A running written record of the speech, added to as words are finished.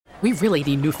we really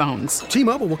need new phones.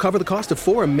 T-Mobile will cover the cost of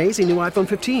 4 amazing new iPhone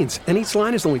 15s, and each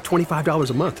line is only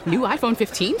 $25 a month. New iPhone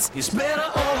 15s? It's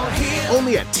better over here.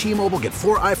 Only at T-Mobile, get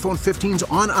 4 iPhone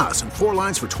 15s on us and 4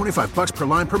 lines for $25 per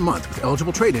line per month with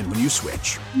eligible trade-in when you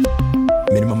switch.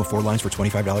 Minimum of 4 lines for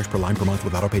 $25 per line per month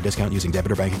with autopay discount using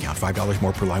debit or bank account. $5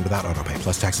 more per line without autopay,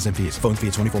 plus taxes and fees. Phone fee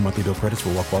at 24 monthly bill credits for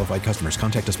well-qualified customers.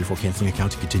 Contact us before canceling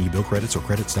account to continue bill credits or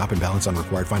credit stop and balance on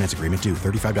required finance agreement due.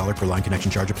 $35 per line connection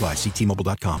charge applies. See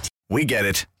T-Mobile.com. We get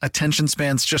it. Attention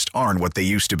spans just aren't what they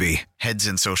used to be. Heads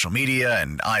in social media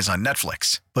and eyes on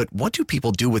Netflix. But what do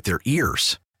people do with their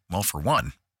ears? Well, for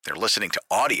one, they're listening to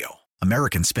audio.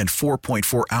 Americans spend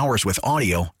 4.4 hours with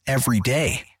audio every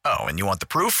day. Oh, and you want the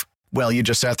proof? Well, you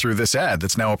just sat through this ad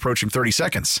that's now approaching 30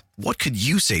 seconds. What could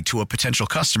you say to a potential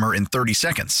customer in 30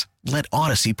 seconds? Let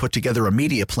Odyssey put together a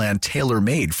media plan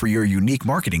tailor-made for your unique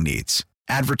marketing needs.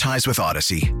 Advertise with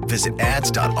Odyssey. Visit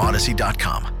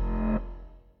ads.odyssey.com.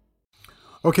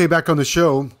 Okay, back on the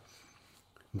show.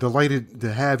 Delighted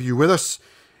to have you with us.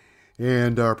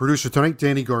 And our producer tonight,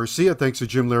 Danny Garcia. Thanks to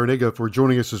Jim Larinaga for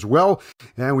joining us as well.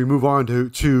 And we move on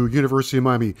to University of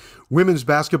Miami women's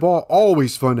basketball.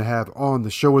 Always fun to have on the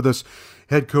show with us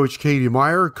head coach Katie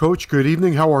Meyer. Coach, good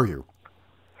evening. How are you?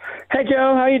 Hey,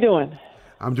 Joe. How you doing?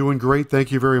 I'm doing great.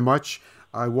 Thank you very much.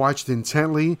 I watched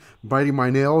intently, biting my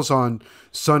nails on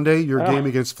Sunday, your game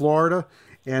against Florida.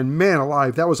 And man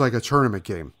alive, that was like a tournament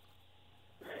game.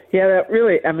 Yeah, it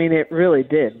really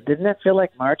did. Didn't that feel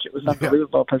like March? It was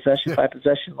unbelievable, possession by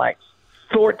possession, like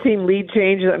 14 lead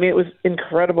changes. I mean, it was an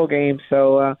incredible game.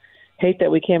 So hate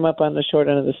that we came up on the short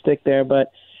end of the stick there,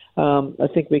 but I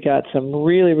think we got some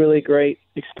really, really great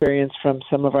experience from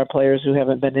some of our players who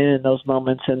haven't been in those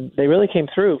moments, and they really came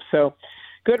through. So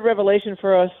good revelation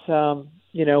for us. We're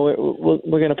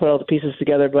going to put all the pieces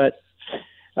together, but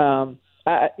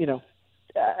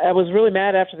I was really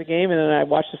mad after the game, and then I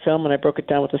watched the film and I broke it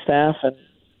down with the staff and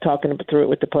talking through it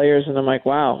with the players, and I'm like,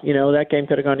 wow, that game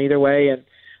could have gone either way, and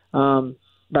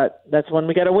but that's one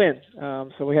we got to win.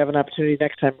 So we have an opportunity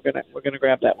next time. We're gonna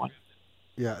grab that one.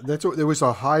 Yeah, there was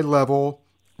a high level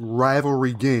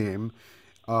rivalry game.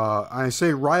 I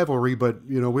say rivalry, but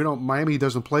Miami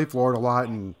doesn't play Florida a lot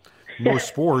in most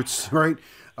sports, right?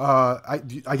 I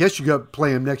guess you got to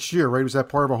play them next year, right? Was that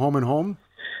part of a home and home?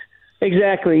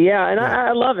 Exactly, yeah, and yeah.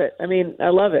 I love it. I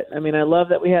love it. I love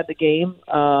that we had the game.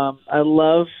 I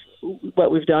love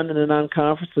what we've done in the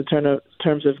non-conference in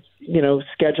terms of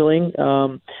scheduling.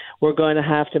 We're going to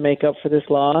have to make up for this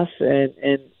loss and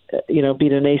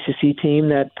beat an ACC team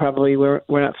that probably we're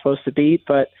not supposed to beat,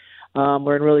 but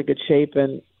we're in really good shape.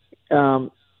 And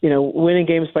winning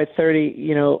games by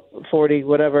 30, 40,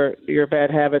 whatever your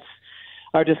bad habits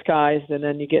are disguised, and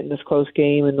then you get in this close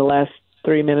game in the last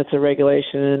 3 minutes of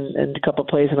regulation and a couple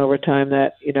plays in overtime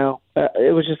that, it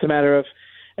was just a matter of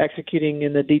executing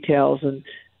in the details. And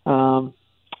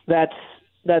that's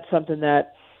something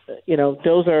that,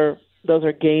 those are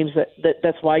games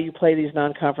that's why you play these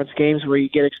non-conference games where you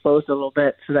get exposed a little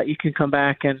bit so that you can come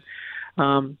back. And,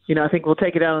 I think we'll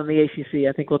take it out on the ACC.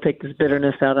 I think we'll take this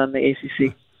bitterness out on the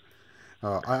ACC.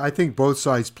 I think both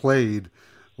sides played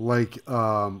like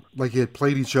it had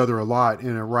played each other a lot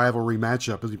in a rivalry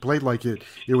matchup. He played like it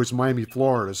was Miami,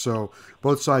 Florida. So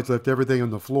both sides left everything on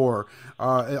the floor.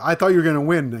 I thought you were going to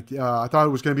win. I thought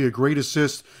it was going to be a great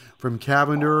assist from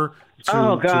Cavender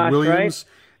to Williams.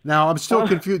 Right? Now I'm still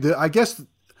confused. I guess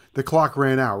the clock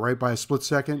ran out, right, by a split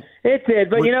second. It did,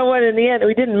 but you know what? In the end,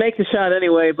 we didn't make the shot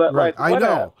anyway. But right.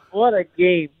 What a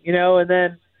game, And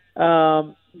then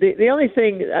the only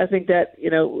thing I think that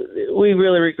we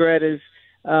really regret is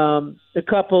a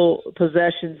couple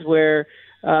possessions where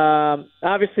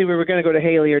obviously we were going to go to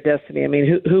Haley or Destiny. I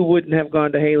mean, who wouldn't have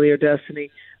gone to Haley or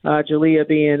Destiny? Jalea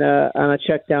being on a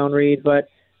check down read, but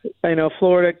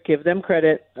Florida, give them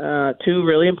credit. 2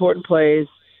 really important plays.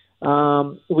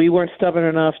 We weren't stubborn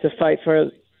enough to fight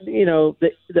for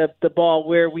the ball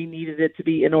where we needed it to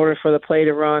be in order for the play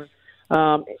to run.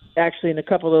 Actually, in a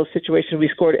couple of those situations, we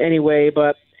scored anyway,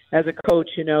 but as a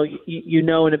coach, in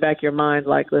the back of your mind,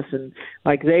 listen,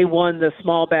 they won the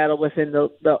small battle within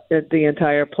the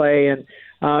entire play, and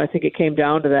I think it came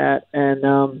down to that.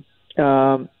 And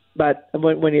but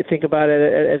when you think about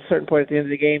it, at a certain point at the end of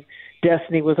the game,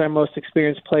 Destiny was our most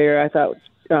experienced player. I thought,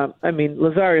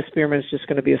 Lazaria Spearman is just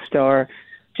going to be a star.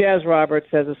 Jazz Roberts,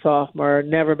 as a sophomore,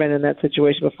 never been in that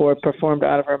situation before, performed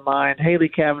out of her mind. Haley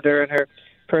Cavender in her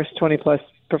first 20-plus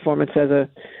performance as a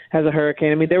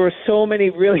Hurricane. There were so many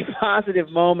really positive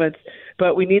moments,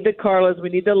 but we need the Carlas, we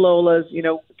need the Lolas,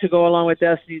 to go along with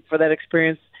Destiny for that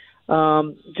experience.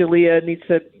 Jalea needs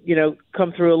to,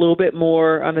 come through a little bit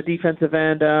more on the defensive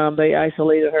end. They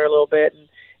isolated her a little bit, and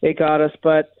it got us.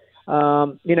 But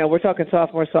we're talking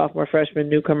sophomore, freshman,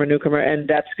 newcomer, and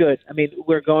that's good. I mean,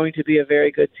 we're going to be a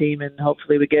very good team, and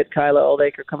hopefully we get Kyla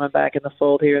Oldacre coming back in the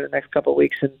fold here in the next couple of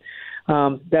weeks, and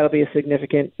that'll be a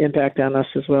significant impact on us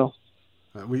as well.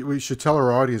 We should tell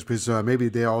our audience, because maybe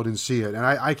they all didn't see it, and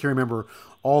I can't remember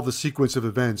all the sequence of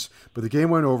events, but the game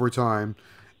went overtime,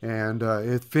 and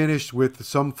it finished with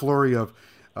some flurry of,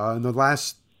 in the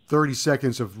last 30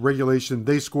 seconds of regulation,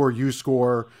 they score, you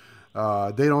score,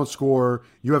 they don't score,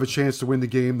 you have a chance to win the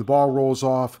game, the ball rolls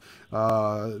off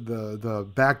the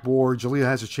backboard, Jalea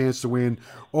has a chance to win,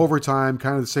 overtime,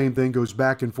 kind of the same thing, goes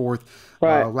back and forth,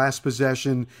 right. Last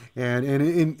possession, and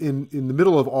in the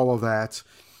middle of all of that,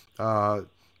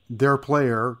 their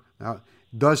player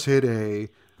does hit a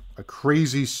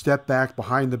crazy step back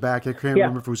behind the back. I can't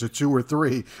remember if it was a 2 or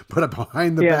 3, but a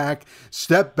behind the back,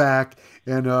 step back,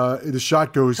 and the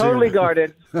shot goes totally in.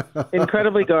 Guarded,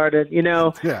 incredibly guarded,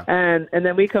 Yeah. And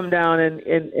then we come down and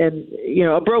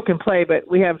a broken play, but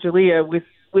we have Jalea with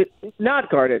not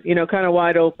guarded, kind of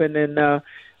wide open, and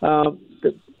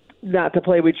not the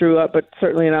play we drew up, but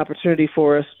certainly an opportunity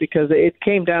for us, because it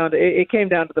came down to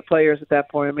the players at that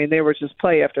point. I mean, they were just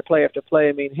play after play after play.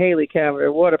 I mean, Haley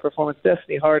Cavender, what a performance.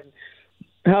 Destiny Harden,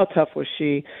 how tough was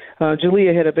she?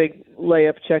 Jalea hit a big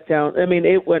layup, check down. I mean,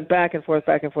 it went back and forth,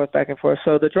 back and forth, back and forth.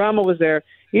 So the drama was there.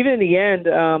 Even in the end,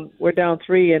 we're down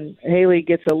 3, and Haley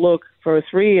gets a look for a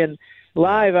 3, and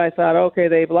live, I thought, okay,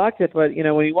 they blocked it, but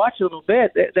when you watch a little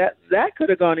bit, that could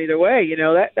have gone either way.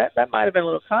 That might have been a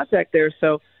little contact there.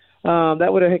 So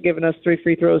that would have given us 3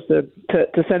 free throws to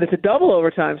send it to double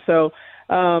overtime. So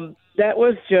that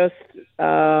was just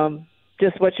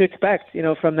what you expect,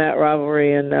 from that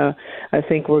rivalry. And I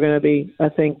think we're going to be. I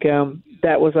think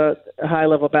that was a high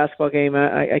level basketball game.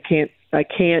 I can't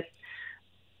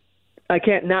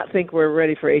not think we're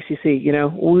ready for ACC.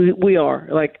 We are.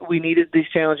 Like, we needed these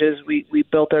challenges. We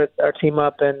built our team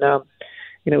up, and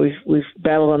we've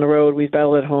battled on the road, we've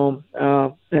battled at home,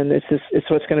 and it's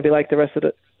what it's going to be like the rest of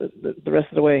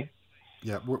the way.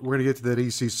 Yeah, we're going to get to that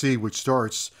ACC, which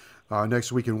starts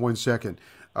next week in 1 second.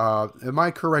 Am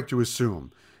I correct to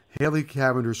assume Haley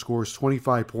Cavender scores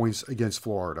 25 points against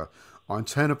Florida on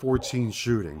 10 of 14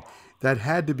 shooting? That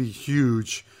had to be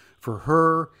huge for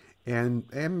her and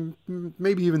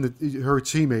maybe even her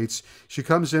teammates. She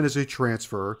comes in as a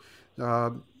transfer.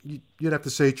 You'd have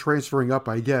to say transferring up,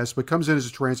 I guess, but comes in as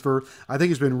a transfer. I think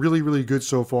it's been really, really good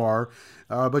so far.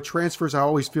 But transfers, I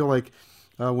always feel like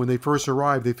when they first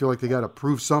arrive, they feel like they got to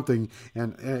prove something.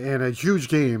 And a huge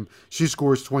game, she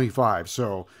scores 25.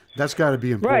 So that's got to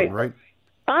be important, right?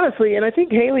 Honestly, and I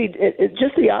think Haley,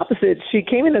 just the opposite. She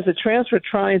came in as a transfer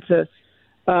trying to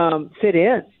fit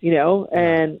in,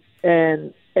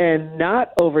 and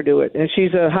not overdo it. And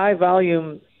she's a high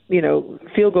volume,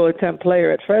 field goal attempt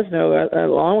player at Fresno,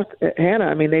 along with Hannah.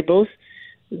 I mean, they both,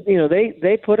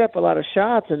 they put up a lot of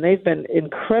shots, and they've been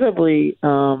incredibly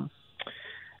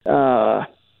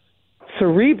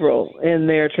cerebral in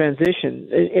their transition.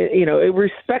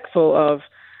 Respectful of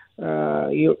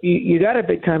you got a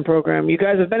big time program. You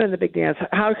guys have been in the big dance.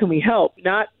 How can we help?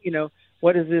 Not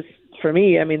what is this for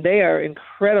me? I mean, they are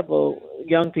incredible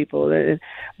young people.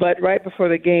 But right before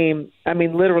the game, I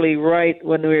mean, literally right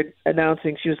when we were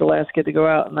announcing she was the last kid to go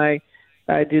out, and I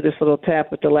do this little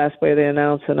tap with the last player they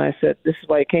announced, and I said, "This is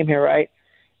why you came here, right?"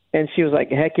 And she was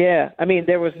like, "Heck yeah!" I mean,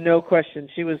 there was no question.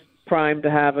 She was primed to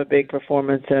have a big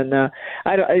performance, and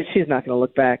she's not going to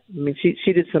look back. I mean,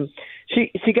 she did some.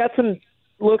 She got some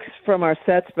looks from our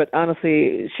sets, but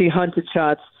honestly, she hunted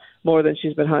shots more than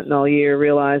she's been hunting all year,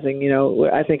 realizing,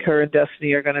 I think her and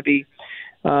Destiny are going to be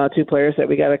 2 players that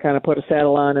we got to kind of put a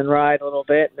saddle on and ride a little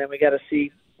bit, and then we got to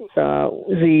see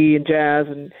Z and Jazz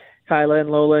and Kyla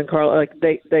and Lola and Carla. Like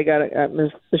they got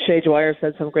Ms. Shea Dwyer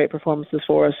had some great performances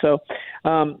for us. So,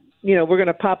 we're going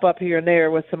to pop up here and there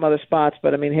with some other spots,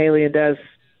 but I mean, Haley and Des,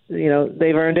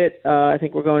 they've earned it. I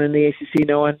think we're going in the ACC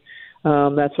knowing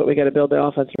that's what we got to build the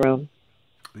offense around.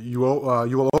 You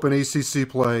will open ACC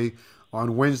play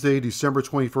on Wednesday, December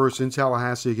 21st in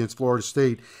Tallahassee against Florida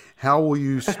State. How will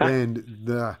you spend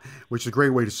which is a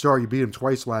great way to start. You beat them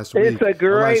twice last week. It's a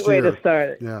great way to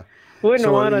start. Yeah. Would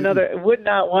not want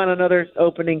another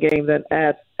opening game than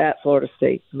at Florida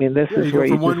State. I mean, this is where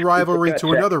you go from one rivalry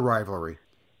to another rivalry.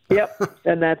 Yep,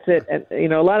 and that's it. And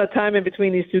a lot of time in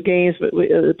between these 2 games, but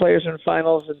the players are in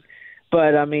finals.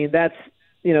 But I mean, that's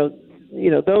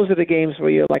those are the games where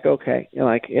you're like, okay,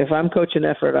 if I'm coaching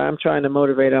effort, I'm trying to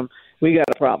motivate them. We got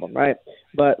a problem, right?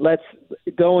 But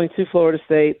going to Florida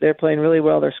State, they're playing really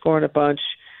well. They're scoring a bunch.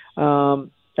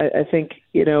 I think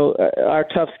our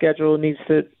tough schedule needs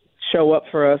to show up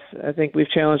for us. I think we've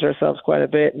challenged ourselves quite a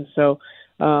bit, and so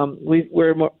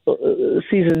we're more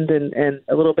seasoned and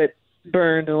a little bit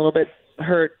burned and a little bit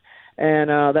hurt, and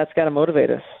that's got to motivate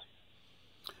us.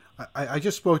 I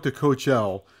just spoke to Coach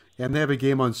L, and they have a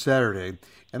game on Saturday,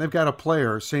 and they've got a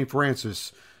player, St.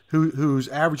 Francis, who's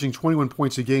averaging 21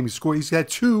 points a game. He's had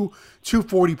two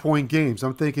 40-point games.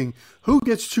 I'm thinking, who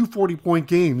gets 2 40-point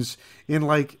games in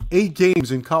like 8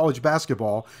 games in college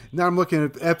basketball? Now I'm looking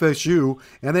at FSU,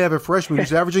 and they have a freshman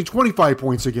who's averaging 25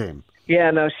 points a game. Yeah,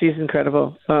 no, she's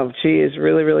incredible. She is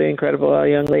really, really incredible. A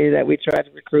young lady that we tried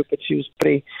to recruit, but she was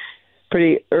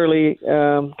pretty early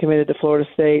committed to Florida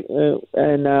State,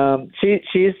 and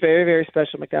she is very, very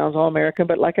special. McDonald's All-American,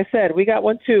 but like I said, we got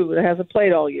one too that hasn't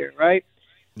played all year, right?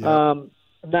 Yeah. I'm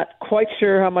not quite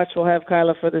sure how much we'll have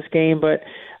Kyla for this game, but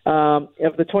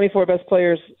of the 24 best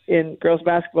players in girls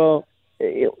basketball,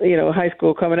 high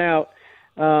school coming out,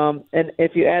 and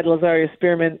if you add Lazaria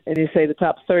Spearman and you say the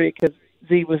top 30, because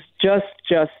Z was just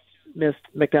missed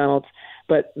McDonald's,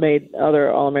 but made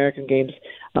other All-American games.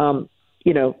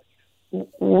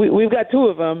 We've got 2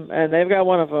 of them, and they've got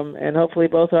 1 of them, and hopefully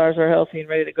both ours are healthy and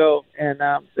ready to go. And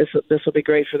this will be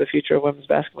great for the future of women's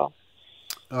basketball.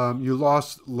 You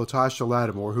lost Latasha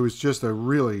Lattimore, who is just a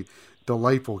really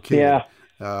delightful kid. Yeah.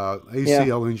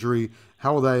 ACL injury.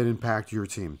 How will that impact your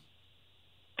team?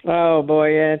 Oh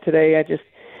boy, yeah. Today I just,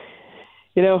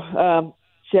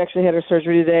 she actually had her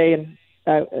surgery today, and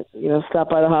I,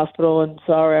 stopped by the hospital and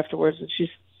saw her afterwards, and she's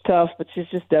tough, but she's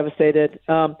just devastated.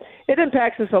 It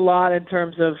impacts us a lot in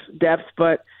terms of depth,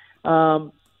 but,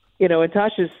 and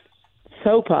Tasha's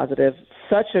so positive,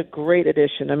 such a great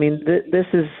addition. I mean, this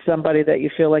is somebody that you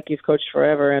feel like you've coached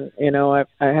forever, and, I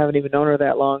haven't even known her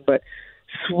that long, but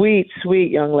sweet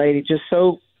young lady, just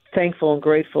so thankful and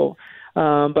grateful.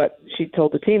 But she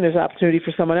told the team there's opportunity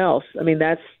for someone else. I mean,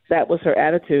 that was her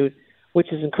attitude,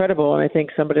 which is incredible. And I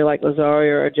think somebody like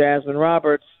Lazaria or Jasmine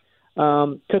Roberts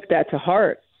took that to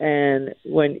heart. And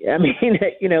when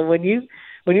you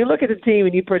look at the team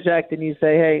and you project and you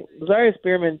say, hey, Lazaria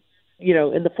Spearman,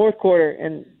 in the fourth quarter,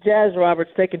 and Jazz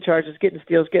Roberts taking charges, getting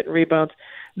steals, getting rebounds,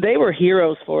 they were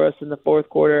heroes for us in the fourth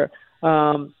quarter.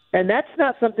 And that's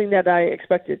not something that I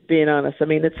expected, being honest. I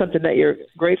mean, it's something that you're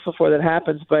grateful for that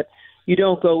happens, but you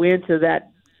don't go into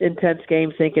that intense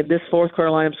game thinking this fourth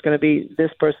quarter lineup is going to be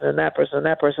this person and that person and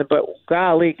that person. But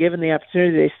golly, given the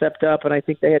opportunity, they stepped up, and I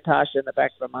think they had Tasha in the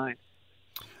back of their mind.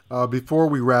 Before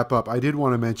we wrap up, I did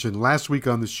want to mention last week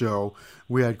on the show,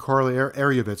 we had Carla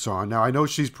Arjevits on. Now, I know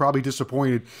she's probably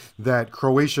disappointed that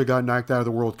Croatia got knocked out of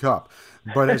the World Cup,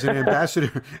 but as an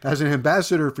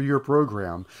ambassador for your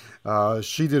program,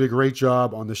 she did a great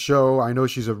job on the show. I know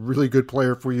she's a really good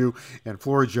player for you and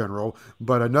Flora General,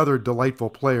 but another delightful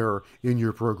player in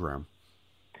your program.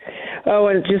 Oh,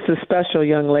 and just a special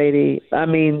young lady. I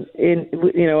mean,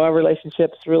 our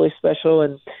relationship's really special,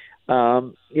 and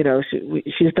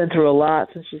she's been through a lot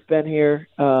since she's been here.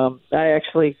 She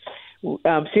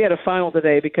had a final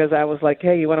today because I was like,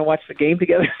 hey, you want to watch the game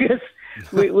together? Because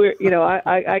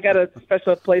I got a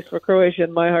special place for Croatia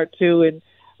in my heart too. And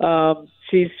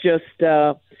she's just,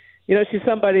 she's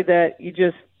somebody that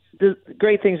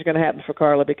great things are going to happen for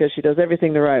Carla because she does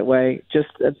everything the right way.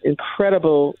 Just an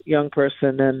incredible young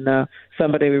person, and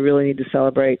somebody we really need to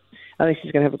celebrate. I think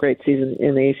she's going to have a great season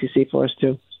in the ACC for us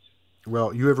too.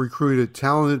 Well, you have recruited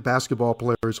talented basketball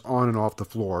players on and off the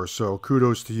floor, so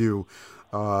kudos to you.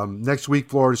 Next week,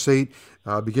 Florida State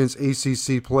begins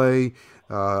ACC play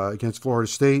against Florida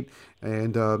State,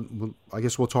 and I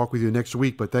guess we'll talk with you next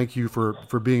week, but thank you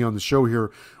for being on the show here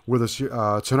with us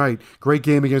tonight. Great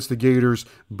game against the Gators,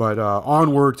 but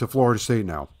onward to Florida State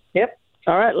now. Yep.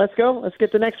 All right, let's go. Let's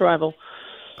get the next rival.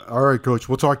 All right, Coach.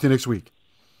 We'll talk to you next week.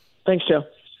 Thanks, Joe.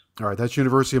 All right, that's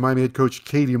University of Miami head coach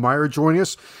Katie Meier joining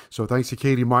us. So thanks to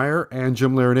Katie Meier and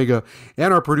Jim Larinaga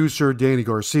and our producer, Danny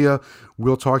Garcia.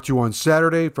 We'll talk to you on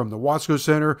Saturday from the Watsco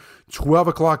Center, 12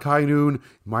 o'clock high noon,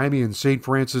 Miami and St.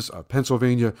 Francis of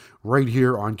Pennsylvania, right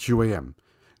here on QAM.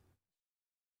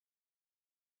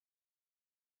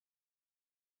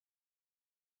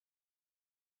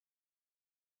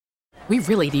 We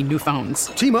really need new phones.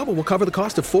 T-Mobile will cover the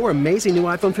cost of 4 amazing new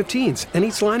iPhone 15s, and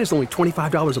each line is only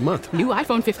 $25 a month. New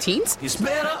iPhone 15s? It's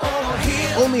better over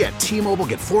here. Only at T-Mobile,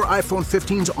 get 4 iPhone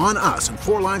 15s on us and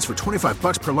 4 lines for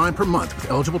 $25 per line per month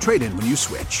with eligible trade-in when you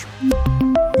switch.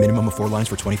 Minimum of 4 lines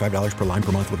for $25 per line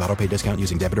per month with auto-pay discount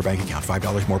using debit or bank account.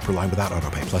 $5 more per line without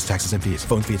auto-pay, plus taxes and fees.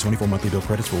 Phone fee at 24 monthly bill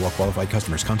credits for well-qualified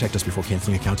customers. Contact us before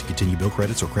canceling account to continue bill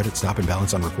credits or credit stop and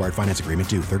balance on required finance agreement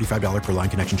due. $35 per line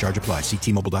connection charge applies. See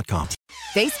T-Mobile.com.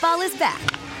 Baseball is back,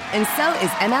 and so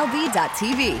is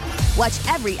MLB.tv. Watch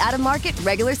every out-of-market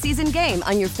regular season game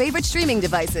on your favorite streaming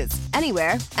devices.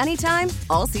 Anywhere, anytime,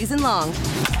 all season long.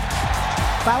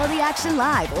 Follow the action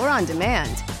live or on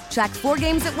demand. Track 4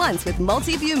 games at once with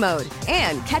multi-view mode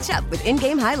and catch up with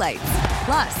in-game highlights.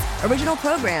 Plus, original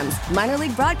programs, minor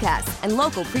league broadcasts, and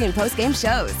local pre- and post-game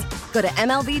shows. Go to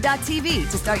MLB.tv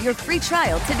to start your free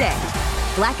trial today.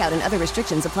 Blackout and other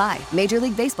restrictions apply. Major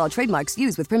League Baseball trademarks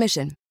used with permission.